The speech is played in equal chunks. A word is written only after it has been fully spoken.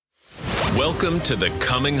Welcome to the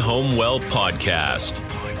Coming Home Well podcast,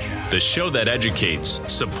 the show that educates,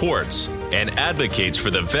 supports, and advocates for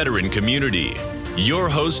the veteran community. Your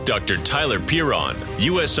host, Dr. Tyler Piron,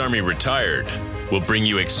 U.S. Army retired, will bring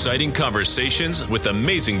you exciting conversations with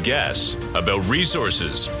amazing guests about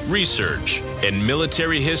resources, research, and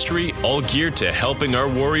military history, all geared to helping our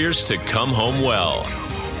warriors to come home well.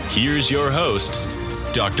 Here's your host,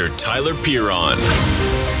 Dr. Tyler Piron.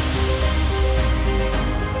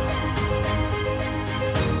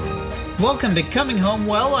 Welcome to Coming Home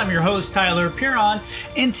Well. I'm your host, Tyler Piron,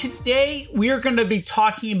 and today we are going to be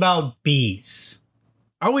talking about bees.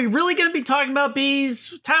 Are we really going to be talking about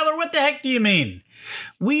bees? Tyler, what the heck do you mean?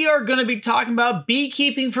 We are going to be talking about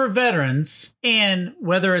beekeeping for veterans, and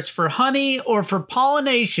whether it's for honey or for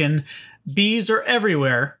pollination, bees are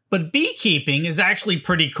everywhere, but beekeeping is actually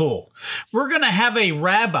pretty cool. We're going to have a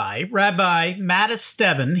Rabbi Mattis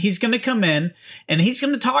Stebbin. He's going to come in and he's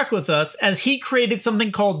going to talk with us as he created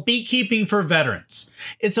something called Beekeeping for Veterans.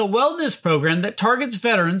 It's a wellness program that targets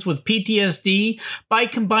veterans with PTSD by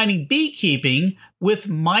combining beekeeping with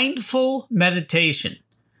mindful meditation.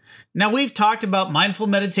 Now, we've talked about mindful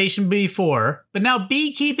meditation before, but now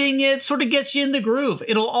beekeeping, it sort of gets you in the groove.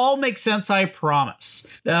 It'll all make sense, I promise.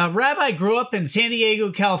 The Rabbi grew up in San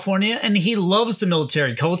Diego, California, and he loves the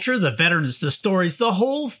military culture, the veterans, the stories, the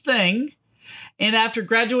whole thing. And after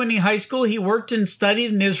graduating high school, he worked and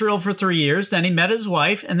studied in Israel for 3 years. Then he met his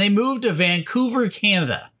wife, and they moved to Vancouver,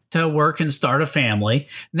 Canada to work and start a family.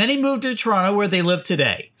 And then he moved to Toronto, where they live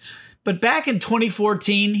today. But back in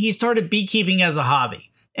 2014, he started beekeeping as a hobby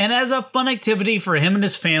and as a fun activity for him and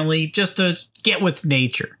his family, just to get with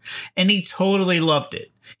nature. And he totally loved it.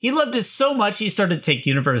 He loved it so much, he started to take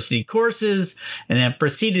university courses and then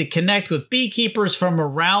proceeded to connect with beekeepers from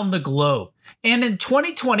around the globe. And in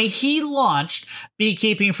 2020, he launched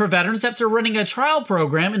Beekeeping for Veterans after running a trial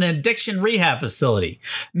program in an addiction rehab facility.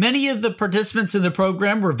 Many of the participants in the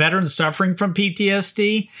program were veterans suffering from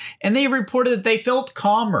PTSD, and they reported that they felt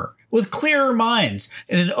calmer, with clearer minds,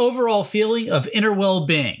 and an overall feeling of inner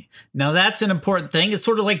well-being. Now, that's an important thing. It's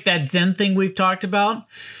sort of like that Zen thing we've talked about.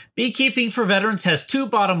 Beekeeping for Veterans has two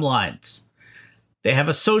bottom lines. They have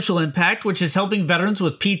a social impact, which is helping veterans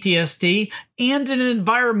with PTSD, and an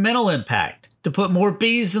environmental impact, to put more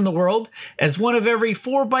bees in the world, as 1 of every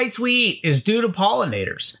 4 bites we eat is due to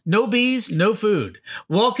pollinators. No bees, no food.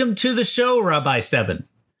 Welcome to the show, Rabbi Stebbin.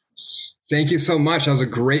 Thank you so much. That was a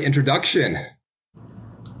great introduction.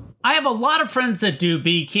 I have a lot of friends that do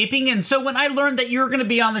beekeeping, and so when I learned that you were going to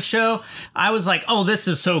be on the show, I was like, oh, this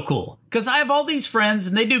is so cool. Because I have all these friends,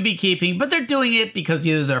 and they do beekeeping, but they're doing it because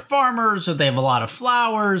either they're farmers, or they have a lot of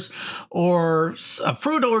flowers, or a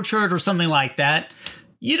fruit orchard, or something like that.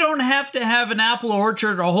 You don't have to have an apple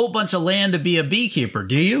orchard or a whole bunch of land to be a beekeeper,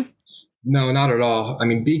 do you? No, not at all. I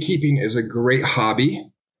mean, beekeeping is a great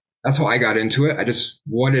hobby. That's how I got into it. I just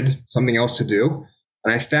wanted something else to do.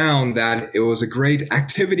 And I found that it was a great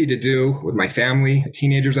activity to do with my family,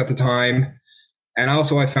 teenagers at the time. And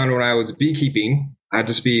also I found when I was beekeeping, I'd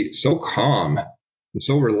just be so calm and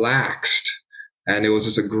so relaxed. And it was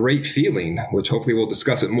just a great feeling, which hopefully we'll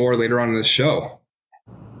discuss it more later on in this show.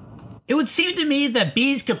 It would seem to me that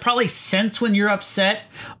bees could probably sense when you're upset,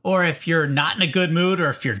 or if you're not in a good mood, or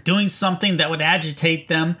if you're doing something that would agitate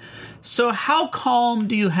them. So how calm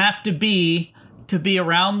do you have to be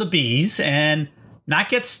around the bees and not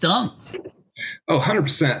get stung? Oh,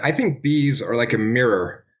 100%. I think bees are like a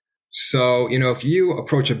mirror. So, if you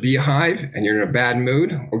approach a beehive and you're in a bad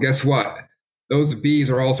mood, well, guess what? Those bees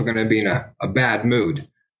are also going to be in a bad mood.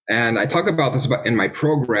 And I talk about this in my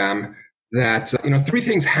program that, 3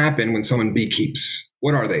 things happen when someone beekeeps.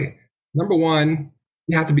 What are they? Number 1,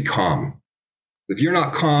 you have to be calm. If you're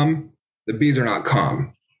not calm, the bees are not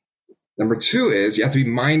calm. Number 2 is you have to be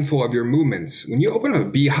mindful of your movements. When you open up a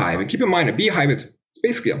beehive, and keep in mind, a beehive is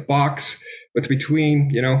basically a box with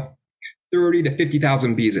between, 30 to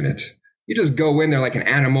 50,000 bees in it. You just go in there like an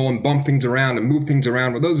animal and bump things around and move things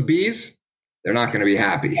around. With those bees, they're not going to be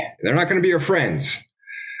happy. They're not going to be your friends.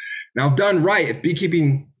 Now, done right, if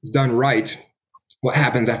beekeeping is done right, what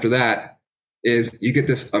happens after that is you get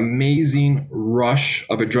this amazing rush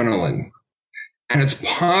of adrenaline. And it's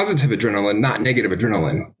positive adrenaline, not negative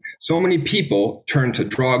adrenaline. So many people turn to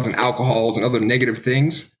drugs and alcohols and other negative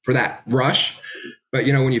things for that rush. But,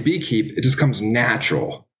 when you beekeep, it just comes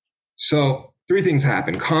natural. So 3 things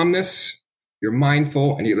happen. Calmness, you're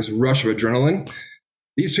mindful, and you get this rush of adrenaline.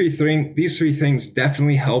 These three things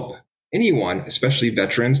definitely help anyone, especially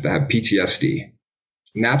veterans, to have PTSD.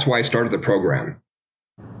 And that's why I started the program.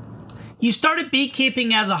 You started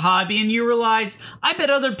beekeeping as a hobby and you realized, I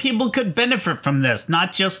bet other people could benefit from this.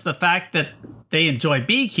 Not just the fact that they enjoy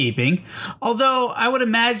beekeeping. Although I would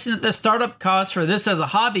imagine that the startup costs for this as a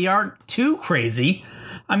hobby aren't too crazy.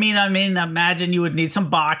 I mean, imagine you would need some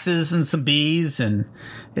boxes and some bees, and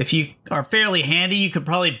if you are fairly handy, you could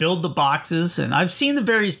probably build the boxes. And I've seen the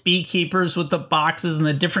various beekeepers with the boxes and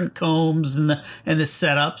the different combs and the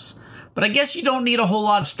setups. But I guess you don't need a whole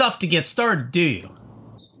lot of stuff to get started, do you?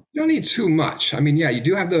 You don't need too much. I mean, yeah, you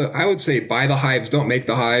do have I would say buy the hives, don't make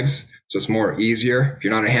the hives. So it's more easier if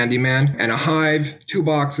you're not a handyman. And a hive, 2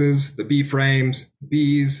 boxes, the bee frames,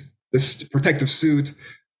 bees, this protective suit.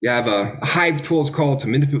 You have a hive tool, it's called, to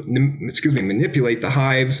manipulate the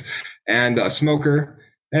hives, and a smoker,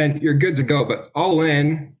 and you're good to go. But all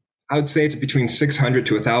in, I would say it's between $600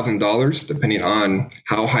 to $1,000, depending on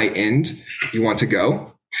how high end you want to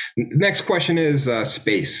go. The next question is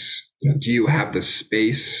space. Do you have the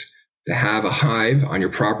space to have a hive on your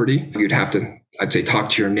property? You'd have to, I'd say, talk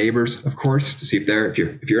to your neighbors, of course, to see if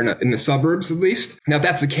you're in the suburbs at least. Now, if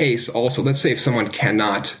that's the case, also, let's say if someone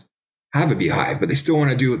cannot have a beehive, but they still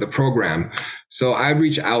want to do the program. So I'd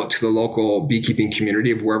reach out to the local beekeeping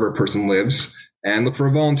community of wherever a person lives and look for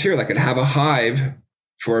a volunteer that could have a hive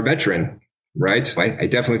for a veteran, right? I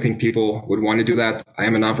definitely think people would want to do that. I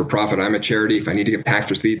am a non-for-profit. I'm a charity. If I need to give tax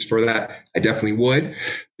receipts for that, I definitely would.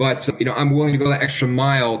 But, I'm willing to go that extra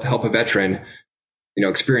mile to help a veteran,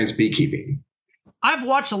 experience beekeeping. I've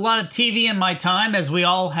watched a lot of TV in my time, as we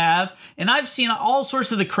all have, and I've seen all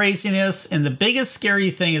sorts of the craziness. And the biggest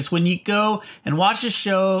scary thing is when you go and watch a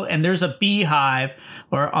show and there's a beehive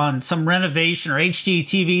or on some renovation or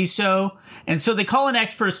HGTV show. And so they call in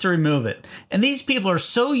experts to remove it. And these people are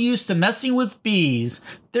so used to messing with bees,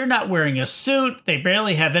 they're not wearing a suit. They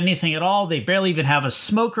barely have anything at all. They barely even have a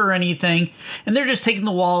smoker or anything. And they're just taking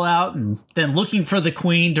the wall out and then looking for the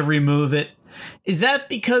queen to remove it. Is that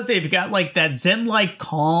because they've got like that Zen-like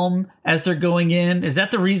calm as they're going in? Is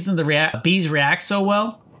that the reason the bees react so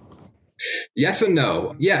well? Yes and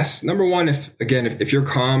no. Yes. Number one, if you're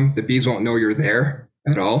calm, the bees won't know you're there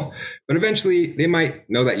at all. But eventually they might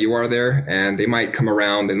know that you are there, and they might come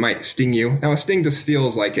around and might sting you. Now, a sting just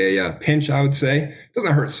feels like a pinch, I would say. It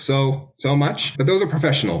doesn't hurt so much, but those are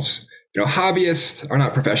professionals. Hobbyists are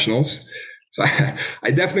not professionals. So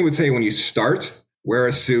I definitely would say when you start, wear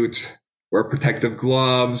a suit, wear protective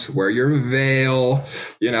gloves, wear your veil.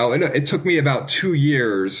 It took me about 2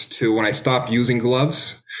 years to when I stopped using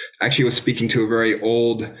gloves. I actually was speaking to a very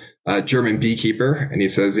old German beekeeper, and he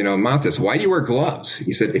says, Mathis, why do you wear gloves?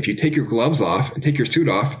 He said, if you take your gloves off and take your suit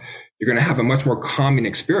off, you're going to have a much more calming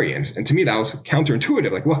experience. And to me, that was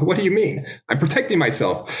counterintuitive. Like, what do you mean? I'm protecting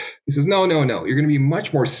myself. He says, no. You're going to be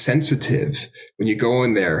much more sensitive when you go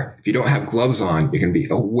in there. If you don't have gloves on, you're going to be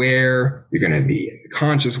aware. You're going to be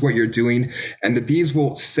conscious of what you're doing. And the bees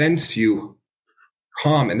will sense you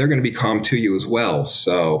calm, and they're going to be calm to you as well.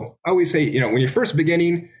 So I always say, when you're first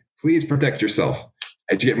beginning, please protect yourself.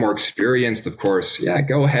 As you get more experienced, of course,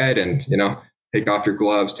 go ahead and, take off your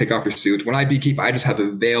gloves, take off your suit. When I beekeep, I just have a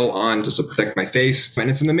veil on just to protect my face. And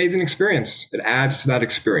it's an amazing experience. It adds to that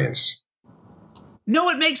experience. No,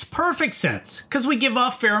 it makes perfect sense because we give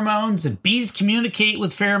off pheromones and bees communicate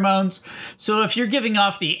with pheromones. So if you're giving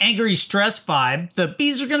off the angry stress vibe, the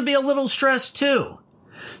bees are going to be a little stressed too.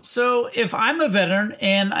 So if I'm a veteran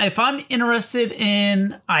and if I'm interested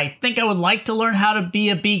I think I would like to learn how to be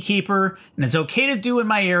a beekeeper, and it's okay to do in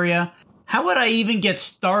my area, how would I even get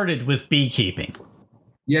started with beekeeping?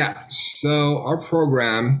 Yeah, so our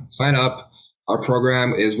program, sign up. Our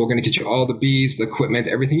program is we're going to get you all the bees, the equipment,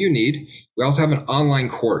 everything you need. We also have an online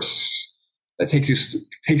course that takes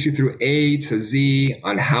you through A to Z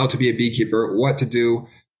on how to be a beekeeper, what to do,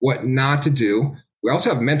 what not to do. We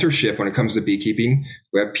also have mentorship when it comes to beekeeping.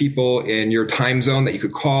 We have people in your time zone that you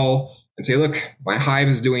could call and say, look, my hive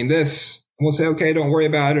is doing this. And we'll say, okay, don't worry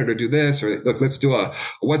about it, or do this, or look, let's do a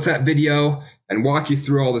WhatsApp video and walk you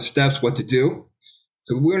through all the steps, what to do.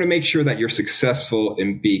 So we want to make sure that you're successful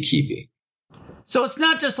in beekeeping. So it's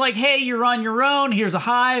not just like, hey, you're on your own. Here's a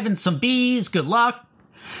hive and some bees. Good luck.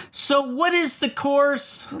 So what is the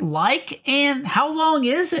course like, and how long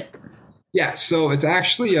is it? Yeah, so it's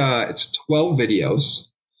actually it's 12 videos.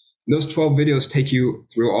 Those 12 videos take you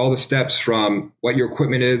through all the steps from what your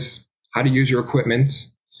equipment is, how to use your equipment.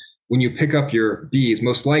 When you pick up your bees,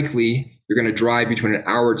 most likely you're going to drive between an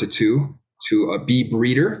hour to 2 to a bee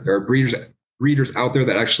breeder. There are breeders out there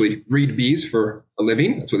that actually breed bees for a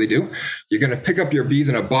living. That's what they do. You're going to pick up your bees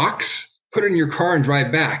in a box, put it in your car, and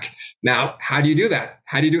drive back. Now, how do you do that?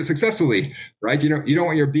 How do you do it successfully, right? You don't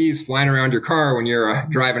want your bees flying around your car when you're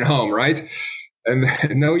driving home, right? And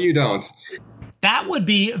no, you don't. That would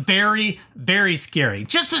be very, very scary.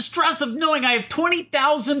 Just the stress of knowing I have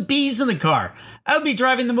 20,000 bees in the car. I would be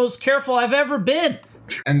driving the most careful I've ever been.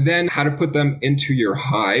 And then how to put them into your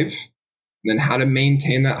hive, and then how to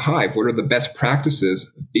maintain that hive. What are the best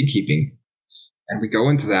practices of beekeeping? And we go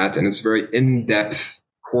into that, and it's a very in-depth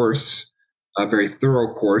course, a very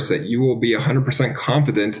thorough course that you will be 100%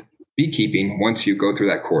 confident beekeeping once you go through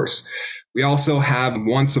that course. We also have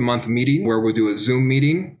once a month meeting where we'll do a Zoom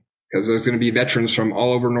meeting, because there's going to be veterans from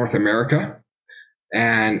all over North America.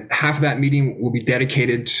 And half of that meeting will be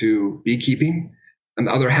dedicated to beekeeping, and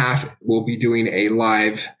the other half will be doing a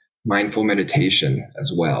live mindful meditation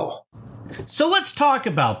as well. So let's talk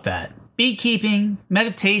about that. Beekeeping,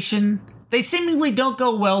 meditation, they seemingly don't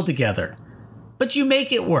go well together, but you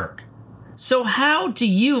make it work. So how do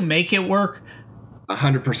you make it work?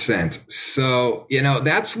 100%. So,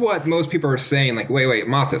 that's what most people are saying. Like, wait,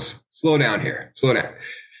 Mathis, slow down here. Slow down.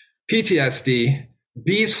 PTSD,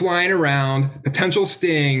 bees flying around, potential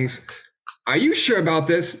stings. Are you sure about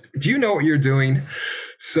this? Do you know what you're doing?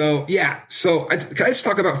 So, yeah. So can I just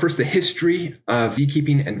talk about first the history of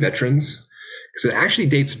beekeeping and veterans? Because it actually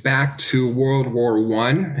dates back to World War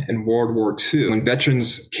I and World War II. When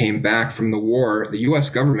veterans came back from the war, the U.S.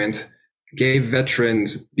 government gave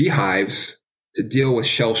veterans beehives to deal with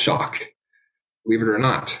shell shock, believe it or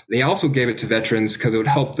not. They also gave it to veterans because it would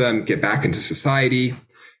help them get back into society.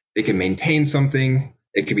 They can maintain something.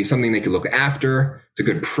 It could be something they could look after. It's a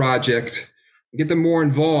good project. Get them more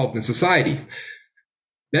involved in society.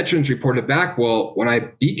 Veterans reported back, well, when I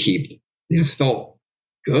beekeeped, they just felt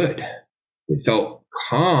good. They felt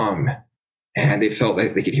calm, and they felt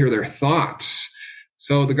like they could hear their thoughts.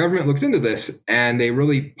 So the government looked into this, and they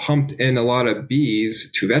really pumped in a lot of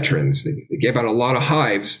bees to veterans. They gave out a lot of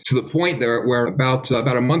hives, to the point there where about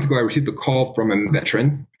a month ago, I received a call from a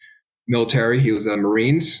veteran, military. He was a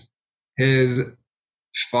Marines. His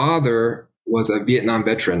father was a Vietnam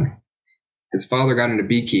veteran. His father got into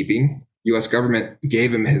beekeeping. U.S. government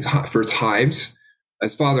gave him his first hives.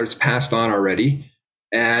 His father's passed on already.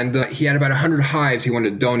 And he had about 100 hives he wanted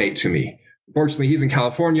to donate to me. Unfortunately, he's in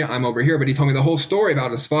California. I'm over here. But he told me the whole story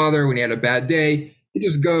about his father. When he had a bad day, he'd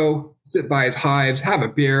just go sit by his hives, have a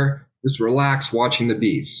beer, just relax watching the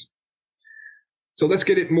bees. So let's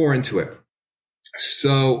get it more into it.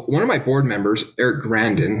 So one of my board members, Eric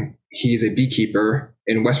Grandin, he's a beekeeper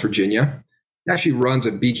in West Virginia. He actually runs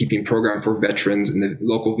a beekeeping program for veterans in the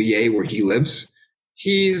local VA where he lives.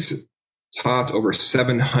 He's taught over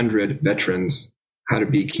 700 veterans how to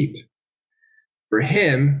beekeep. For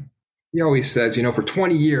him, he always says, for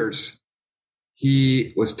 20 years,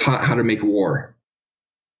 he was taught how to make war,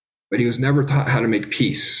 but he was never taught how to make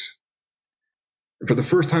peace. And for the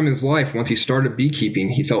first time in his life, once he started beekeeping,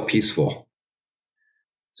 he felt peaceful.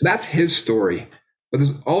 So that's his story. But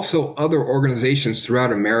there's also other organizations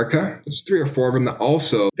throughout America. There's 3 or 4 of them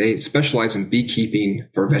that they specialize in beekeeping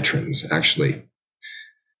for veterans, actually.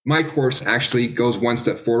 My course actually goes one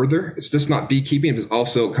step further. It's just not beekeeping, but it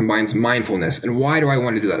also combines mindfulness. And why do I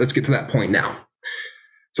want to do that? Let's get to that point now.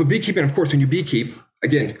 So beekeeping, of course, when you beekeep,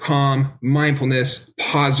 again, calm, mindfulness,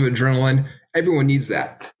 positive adrenaline, everyone needs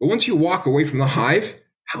that. But once you walk away from the hive,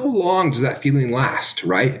 how long does that feeling last,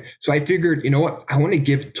 right? So I figured, I want to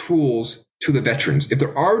give tools to the veterans. If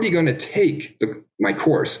they're already going to take my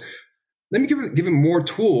course, let me give them more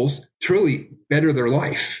tools to really better their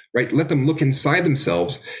life, right? Let them look inside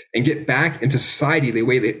themselves and get back into society the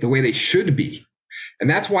way they should be. And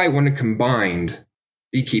that's why I want to combine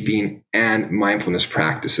beekeeping and mindfulness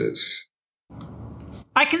practices.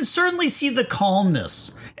 I can certainly see the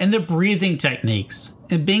calmness and the breathing techniques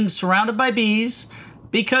and being surrounded by bees,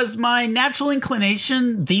 because my natural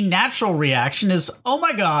inclination, the natural reaction is, oh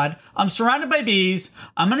my God, I'm surrounded by bees,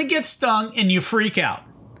 I'm going to get stung, and you freak out.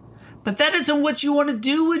 But that isn't what you want to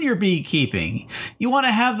do when you're beekeeping. You want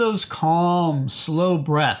to have those calm, slow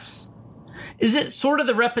breaths. Is it sort of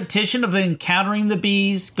the repetition of encountering the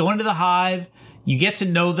bees, going to the hive? You get to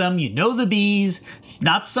know them, you know the bees. It's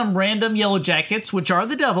not some random yellow jackets, which are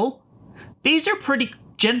the devil. Bees are pretty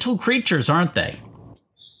gentle creatures, aren't they?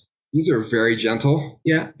 Bees are very gentle.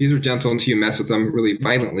 Yeah, bees are gentle until you mess with them really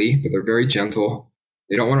violently, but they're very gentle.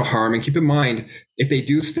 They don't want to harm. And keep in mind, if they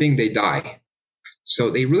do sting, they die. So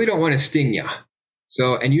they really don't want to sting you.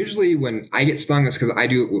 So, and usually when I get stung, it's because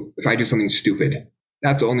if I do something stupid.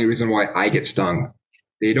 That's the only reason why I get stung.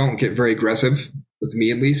 They don't get very aggressive, with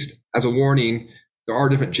me at least. As a warning, there are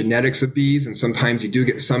different genetics of bees, and sometimes you do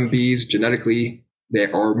get some bees genetically they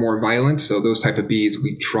are more violent. So those type of bees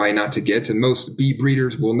we try not to get. And most bee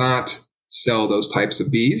breeders will not sell those types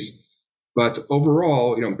of bees. But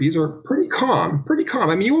overall, bees are pretty calm.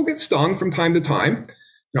 I mean, you will get stung from time to time,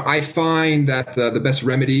 I find that the best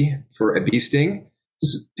remedy for a bee sting,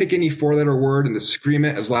 just pick any 4-letter word and just scream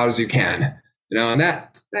it as loud as you can. And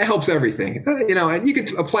that helps everything. And you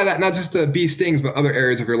can apply that not just to bee stings, but other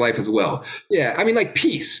areas of your life as well. Yeah, I mean, like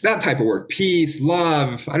peace, that type of word. Peace,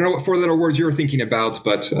 love. I don't know what 4-letter words you were thinking about,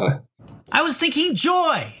 but I was thinking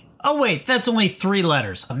joy. Oh wait, that's only 3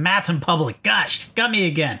 letters. Math in public. Gosh, got me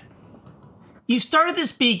again. You started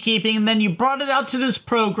this beekeeping and then you brought it out to this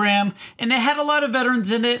program and it had a lot of veterans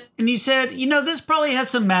in it. And you said, this probably has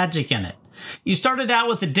some magic in it. You started out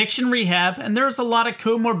with addiction rehab and there's a lot of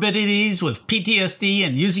comorbidities with PTSD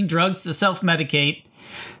and using drugs to self-medicate.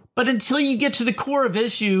 But until you get to the core of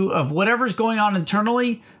issue of whatever's going on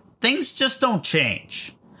internally, things just don't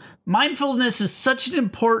change. Mindfulness is such an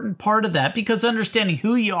important part of that because understanding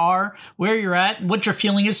who you are, where you're at, and what you're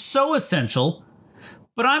feeling is so essential.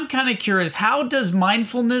 But I'm kind of curious, how does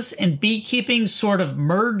mindfulness and beekeeping sort of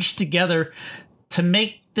merge together to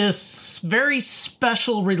make this very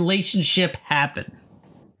special relationship happen?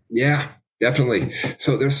 Yeah, definitely.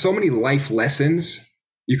 So there's so many life lessons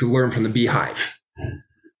you can learn from the beehive.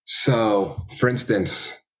 So, for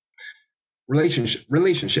instance,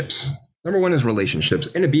 relationships. Number one is relationships.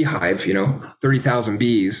 In a beehive, 30,000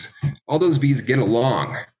 bees, all those bees get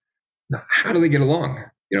along. Now, how do they get along?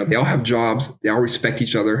 They all have jobs. They all respect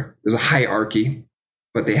each other. There's a hierarchy,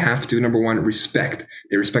 but they have to, number one, respect.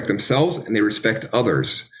 They respect themselves and they respect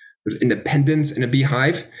others. There's independence in a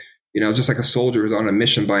beehive. Just like a soldier is on a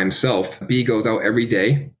mission by himself. A bee goes out every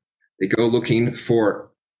day. They go looking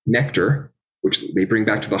for nectar, which they bring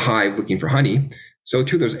back to the hive looking for honey. So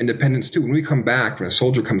too, there's independence too. When we come back, when a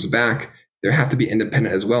soldier comes back, they have to be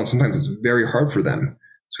independent as well. And sometimes it's very hard for them.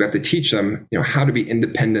 So we have to teach them, how to be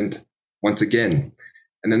independent once again.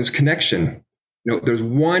 And then there's connection. There's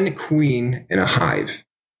one queen in a hive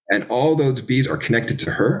and all those bees are connected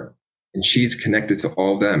to her and she's connected to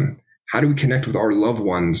all of them. How do we connect with our loved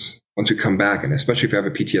ones once we come back? And especially if you have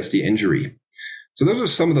a PTSD injury. So those are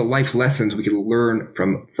some of the life lessons we can learn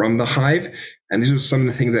from the hive. And these are some of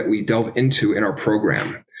the things that we delve into in our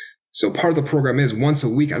program. So part of the program is once a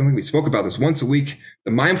week. I don't think we spoke about this. Once a week,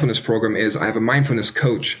 the mindfulness program is I have a mindfulness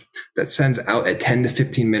coach that sends out a 10 to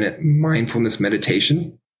 15 minute mindfulness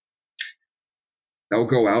meditation. That will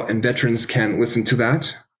go out and veterans can listen to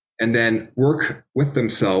that and then work with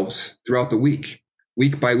themselves throughout the week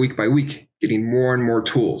by week, getting more and more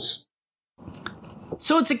tools.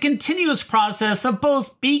 So it's a continuous process of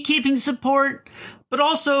both beekeeping support, but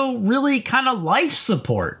also really kind of life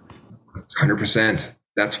support. 100%.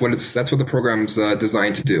 That's what the program's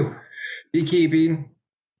designed to do. Beekeeping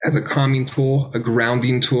as a calming tool, a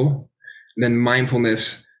grounding tool, and then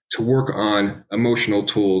mindfulness to work on emotional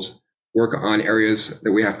tools, work on areas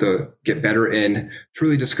that we have to get better in, to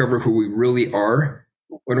really discover who we really are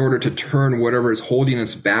in order to turn whatever is holding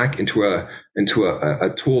us back into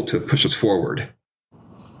a tool to push us forward.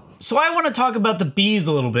 So I want to talk about the bees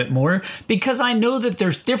a little bit more because I know that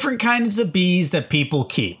there's different kinds of bees that people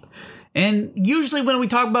keep. And usually when we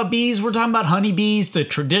talk about bees, we're talking about honeybees, the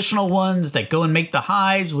traditional ones that go and make the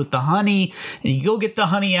hives with the honey, and you go get the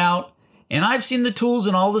honey out. And I've seen the tools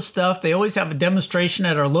and all the stuff. They always have a demonstration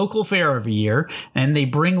at our local fair every year, and they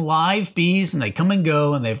bring live bees and they come and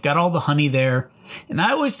go and they've got all the honey there. And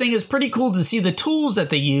I always think it's pretty cool to see the tools that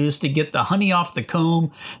they use to get the honey off the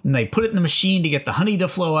comb, and they put it in the machine to get the honey to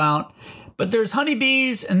flow out. But there's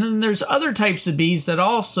honeybees, and then there's other types of bees that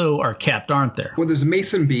also are kept, aren't there? Well, there's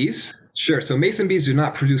mason bees. Sure. So mason bees do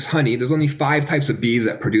not produce honey. There's only 5 types of bees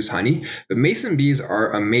that produce honey. But mason bees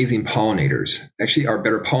are amazing pollinators, actually are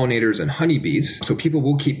better pollinators than honeybees. So people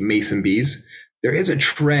will keep mason bees. There is a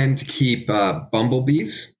trend to keep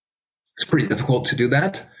bumblebees. It's pretty difficult to do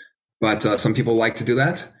that, but some people like to do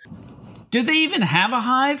that. Do they even have a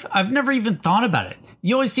hive? I've never even thought about it.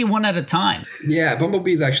 You always see one at a time. Yeah,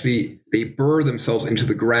 bumblebees actually, they burrow themselves into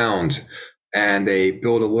the ground and they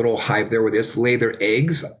build a little hive there where they just lay their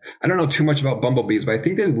eggs. I don't know too much about bumblebees, but I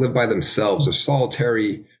think they live by themselves. They're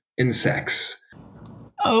solitary insects.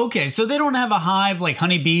 Oh, okay. So they don't have a hive like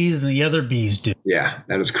honeybees and the other bees do. Yeah,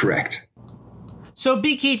 that is correct. So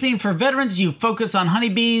beekeeping for veterans, you focus on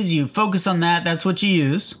honeybees, you focus on that. That's what you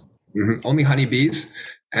use. Mm-hmm. Only honeybees.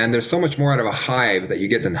 And there's so much more out of a hive that you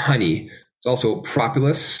get than honey. There's also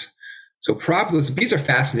propolis. So propolis, bees are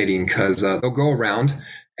fascinating because they'll go around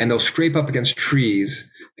and they'll scrape up against trees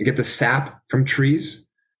and get the sap from trees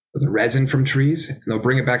or the resin from trees. And they'll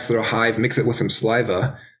bring it back to their hive, mix it with some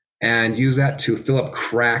saliva, and use that to fill up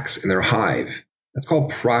cracks in their hive. That's called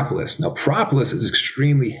propolis. Now, propolis is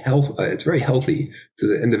extremely it's very healthy to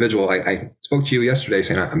the individual. I spoke to you yesterday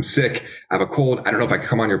saying I'm sick, I have a cold. I don't know if I can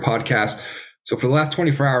come on your podcast. So for the last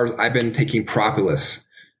 24 hours, I've been taking propolis.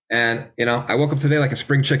 And, I woke up today like a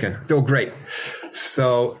spring chicken. I feel great.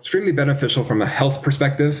 So extremely beneficial from a health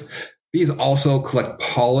perspective. Bees also collect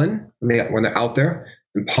pollen when they're out there.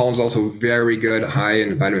 And pollen's also very good, high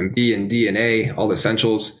in vitamin B and D and A, all the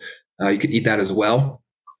essentials. You could eat that as well.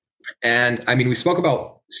 And we spoke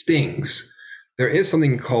about stings. There is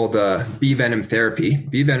something called bee venom therapy.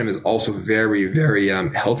 Bee venom is also very, very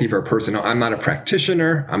healthy for a person. Now, I'm not a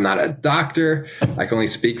practitioner. I'm not a doctor. I can only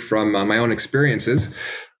speak from my own experiences.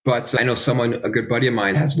 But I know a good buddy of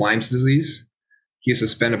mine has Lyme's disease. He used to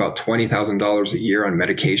spend about $20,000 a year on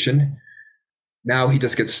medication. Now he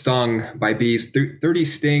just gets stung by bees, 30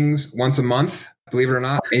 stings once a month, believe it or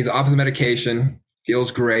not. And he's off his medication,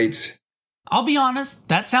 feels great. I'll be honest,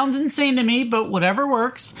 that sounds insane to me, but whatever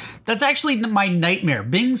works. That's actually my nightmare,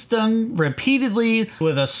 being stung repeatedly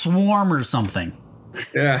with a swarm or something.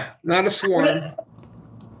 Yeah, not a swarm.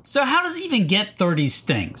 So how does he even get 30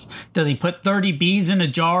 stings? Does he put 30 bees in a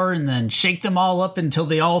jar and then shake them all up until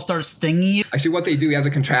they all start stinging you? Actually, what they do, he has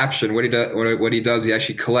a contraption. What he does, he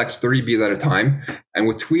actually collects 30 bees at a time. And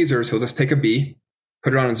with tweezers, he'll just take a bee,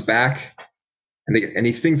 put it on his back, and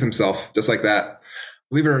he stings himself just like that.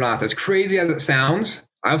 Believe it or not, as crazy as it sounds,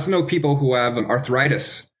 I also know people who have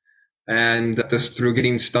arthritis. And just through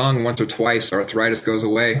getting stung once or twice, arthritis goes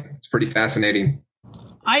away. It's pretty fascinating.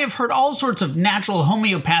 I have heard all sorts of natural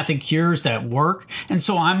homeopathic cures that work, and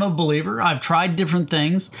so I'm a believer. I've tried different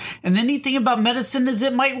things, and the neat thing about medicine is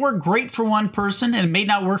it might work great for one person and it may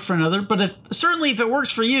not work for another, but certainly if it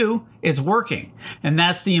works for you, it's working, and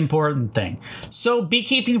that's the important thing. So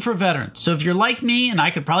beekeeping for veterans. So if you're like me and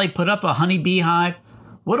I could probably put up a honeybee hive,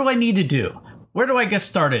 what do I need to do? Where do I get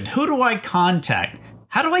started? Who do I contact?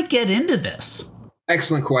 How do I get into this?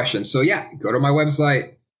 Excellent question. So go to my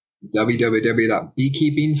website,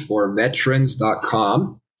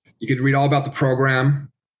 www.beekeepingforveterans.com. You could read all about the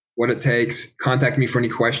program, what it takes, contact me for any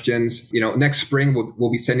questions. Next spring,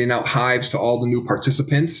 we'll be sending out hives to all the new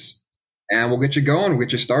participants, and we'll get you going. We'll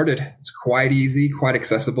get you started. It's quite easy, quite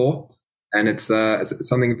accessible, and it's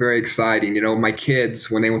something very exciting. My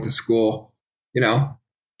kids, when they went to school,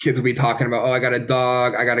 kids will be talking about, oh, I got a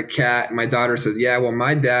dog, I got a cat. And my daughter says, yeah, well,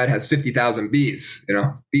 my dad has 50,000 bees,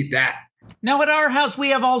 beat that. Now, at our house, we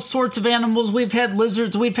have all sorts of animals. We've had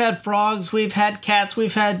lizards, we've had frogs, we've had cats,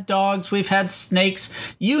 we've had dogs, we've had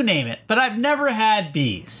snakes, you name it. But I've never had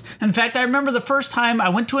bees. In fact, I remember the first time I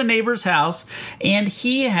went to a neighbor's house and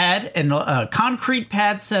he had a concrete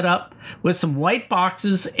pad set up with some white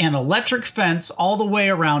boxes and electric fence all the way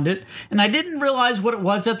around it. And I didn't realize what it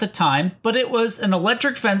was at the time, but it was an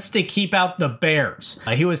electric fence to keep out the bears.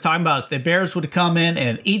 He was talking about the bears would come in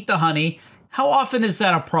and eat the honey. How often is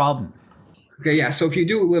that a problem? Okay, yeah. So if you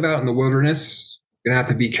do live out in the wilderness, you're going to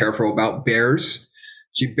have to be careful about bears.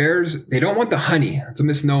 See, bears, they don't want the honey. It's a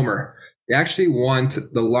misnomer. They actually want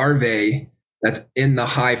the larvae that's in the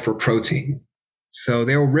hive for protein. So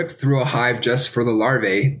they'll rip through a hive just for the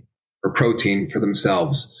larvae for protein for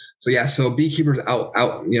themselves. So beekeepers out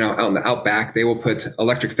in the outback, they will put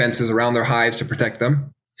electric fences around their hives to protect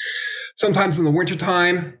them. Sometimes in the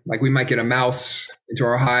wintertime, like we might get a mouse into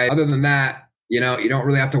our hive. Other than that, you don't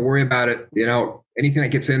really have to worry about it. Anything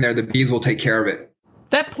that gets in there, the bees will take care of it.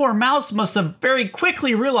 That poor mouse must have very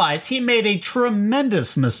quickly realized he made a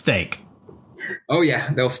tremendous mistake. Oh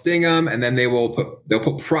yeah, they'll sting them, and then they'll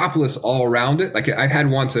put propolis all around it. Like I've had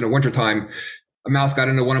once in the wintertime, a mouse got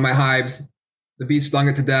into one of my hives, the bees stung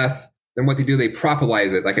it to death. Then what they do, they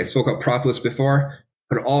propolis it. Like I spoke about propolis before,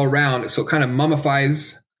 put it all around, so it kind of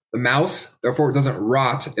mummifies the mouse. Therefore, it doesn't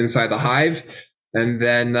rot inside the hive. And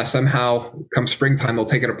then somehow, come springtime, they'll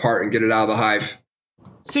take it apart and get it out of the hive.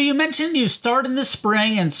 So you mentioned you start in the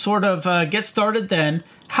spring and sort of get started then.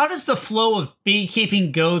 How does the flow of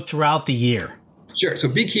beekeeping go throughout the year? Sure. So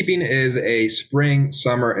beekeeping is a spring,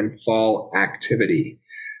 summer, and fall activity.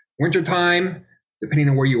 Wintertime, depending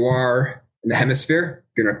on where you are in the hemisphere,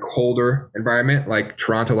 if you're in a colder environment like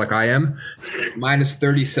Toronto, like I am, minus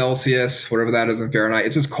 30 Celsius, whatever that is in Fahrenheit,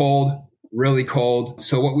 it's just cold. Really cold.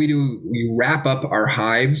 So what we do, we wrap up our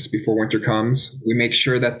hives before winter comes. We make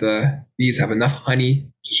sure that the bees have enough honey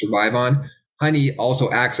to survive on. Honey also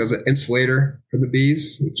acts as an insulator for the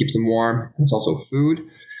bees. It keeps them warm. It's also food.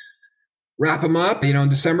 Wrap them up, in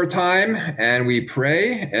December time, and we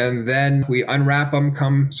pray, and then we unwrap them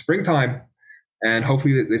come springtime. And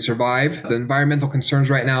hopefully they survive. The environmental concerns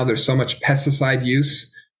right now, there's so much pesticide use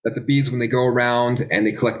that the bees, when they go around and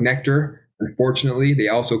they collect nectar, unfortunately, they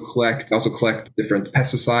also collect different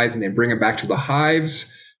pesticides and they bring them back to the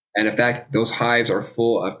hives. And if those hives are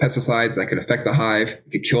full of pesticides, that could affect the hive, it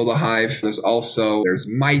could kill the hive. There's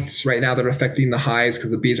mites right now that are affecting the hives because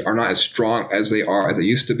the bees are not as strong as they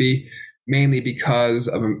used to be. mainly because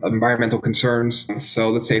of environmental concerns. So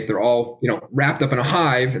let's say if they're all, wrapped up in a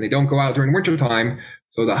hive and they don't go out during wintertime,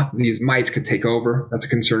 so these mites could take over. That's a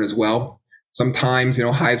concern as well. Sometimes,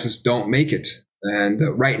 hives just don't make it.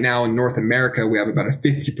 And right now in North America, we have about a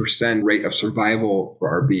 50% rate of survival for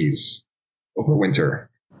our bees over winter.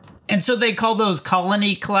 And so they call those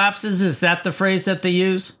colony collapses. Is that the phrase that they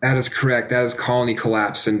use? That is correct. That is colony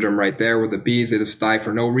collapse syndrome right there, where the bees, they just die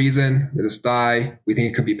for no reason. They just die. We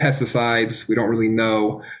think it could be pesticides. We don't really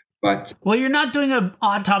know. But well, you're not doing an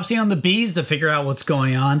autopsy on the bees to figure out what's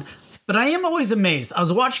going on. But I am always amazed. I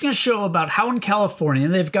was watching a show about how in California,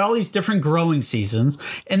 they've got all these different growing seasons,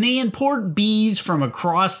 and they import bees from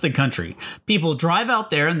across the country. People drive out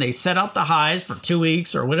there and they set out the hives for 2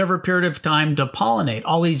 weeks or whatever period of time to pollinate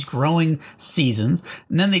all these growing seasons,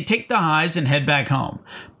 and then they take the hives and head back home.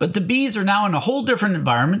 But the bees are now in a whole different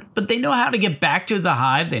environment, but they know how to get back to the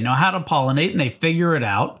hive, they know how to pollinate, and they figure it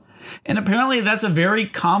out. And apparently that's a very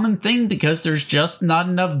common thing because there's just not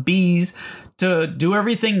enough bees to do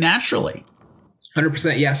everything naturally.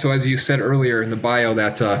 100%. Yeah. So as you said earlier in the bio,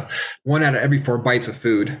 that 1 out of every 4 bites of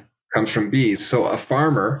food comes from bees. So a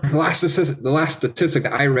farmer, the last statistic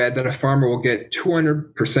that I read, that a farmer will get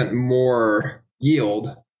 200% more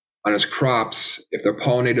yield on his crops if they're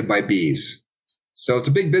pollinated by bees. So it's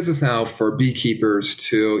a big business now for beekeepers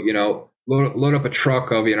to, load up a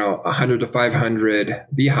truck of, 100 to 500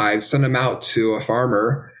 beehives, send them out to a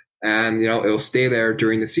farmer, and, it'll stay there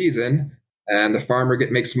during the season. And the farmer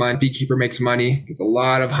makes money, beekeeper makes money, gets a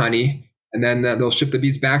lot of honey, and then they'll ship the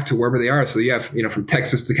bees back to wherever they are. So you have, from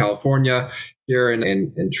Texas to California, here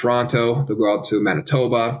in Toronto, they'll go out to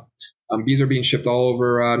Manitoba. Bees are being shipped all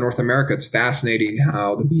over North America. It's fascinating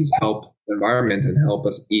how the bees help the environment and help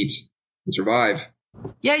us eat and survive.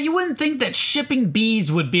 Yeah, you wouldn't think that shipping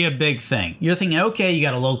bees would be a big thing. You're thinking, okay, you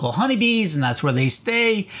got a local honeybees and that's where they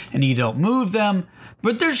stay and you don't move them.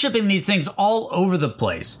 But they're shipping these things all over the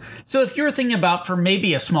place. So if you're thinking about for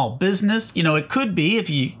maybe a small business, it could be, if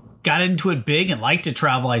you got into it big and like to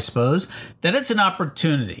travel, I suppose, that it's an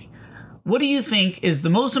opportunity. What do you think is the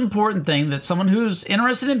most important thing that someone who's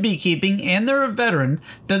interested in beekeeping and they're a veteran,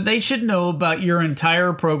 that they should know about your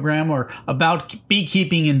entire program or about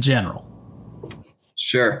beekeeping in general?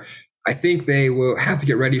 Sure. I think they will have to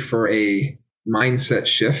get ready for a mindset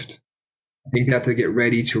shift. I think they have to get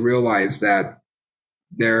ready to realize that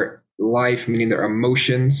their life, meaning their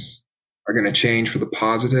emotions, are going to change for the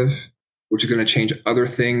positive, which is going to change other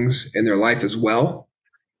things in their life as well.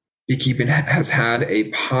 Beekeeping has had a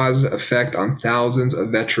positive effect on thousands of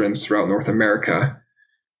veterans throughout North America.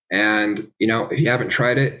 And, if you haven't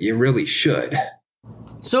tried it, you really should.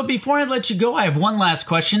 So before I let you go, I have one last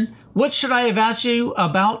question. What should I have asked you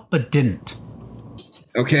about but didn't?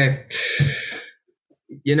 Okay.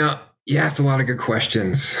 You asked a lot of good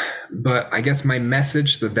questions, but I guess my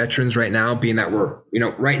message to the veterans right now, being that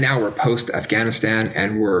right now we're post-Afghanistan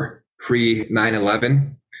and we're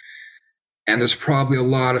pre-9/11, and there's probably a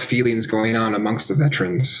lot of feelings going on amongst the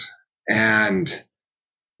veterans. And,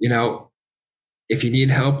 if you need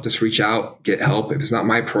help, just reach out, get help. If it's not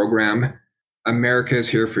my program, America is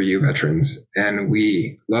here for you, veterans, and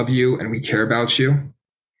we love you and we care about you. And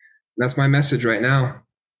that's my message right now.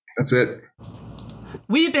 That's it.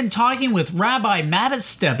 We've been talking with Rabbi Mattis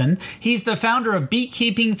Stebbin. He's the founder of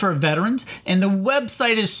Beekeeping for Veterans, and the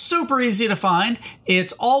website is super easy to find.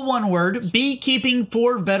 It's all one word,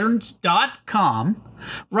 beekeepingforveterans.com.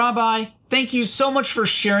 Rabbi, thank you so much for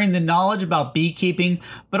sharing the knowledge about beekeeping,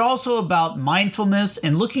 but also about mindfulness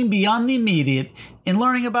and looking beyond the immediate and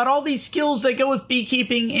learning about all these skills that go with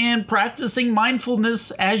beekeeping and practicing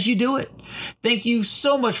mindfulness as you do it. Thank you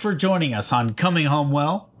so much for joining us on Coming Home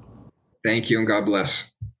Well. Thank you, and God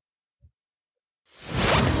bless.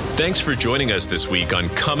 Thanks for joining us this week on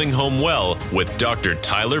Coming Home Well with Dr.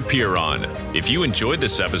 Tyler Piron. If you enjoyed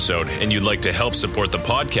this episode and you'd like to help support the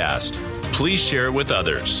podcast, please share it with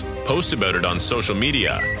others, post about it on social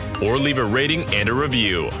media, or leave a rating and a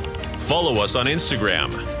review. Follow us on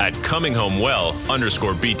Instagram at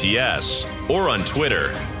ComingHomeWell_BTS or on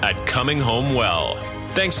Twitter at ComingHomeWell.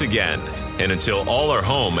 Thanks again. And until all are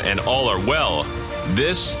home and all are well,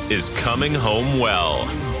 this is Coming Home Well.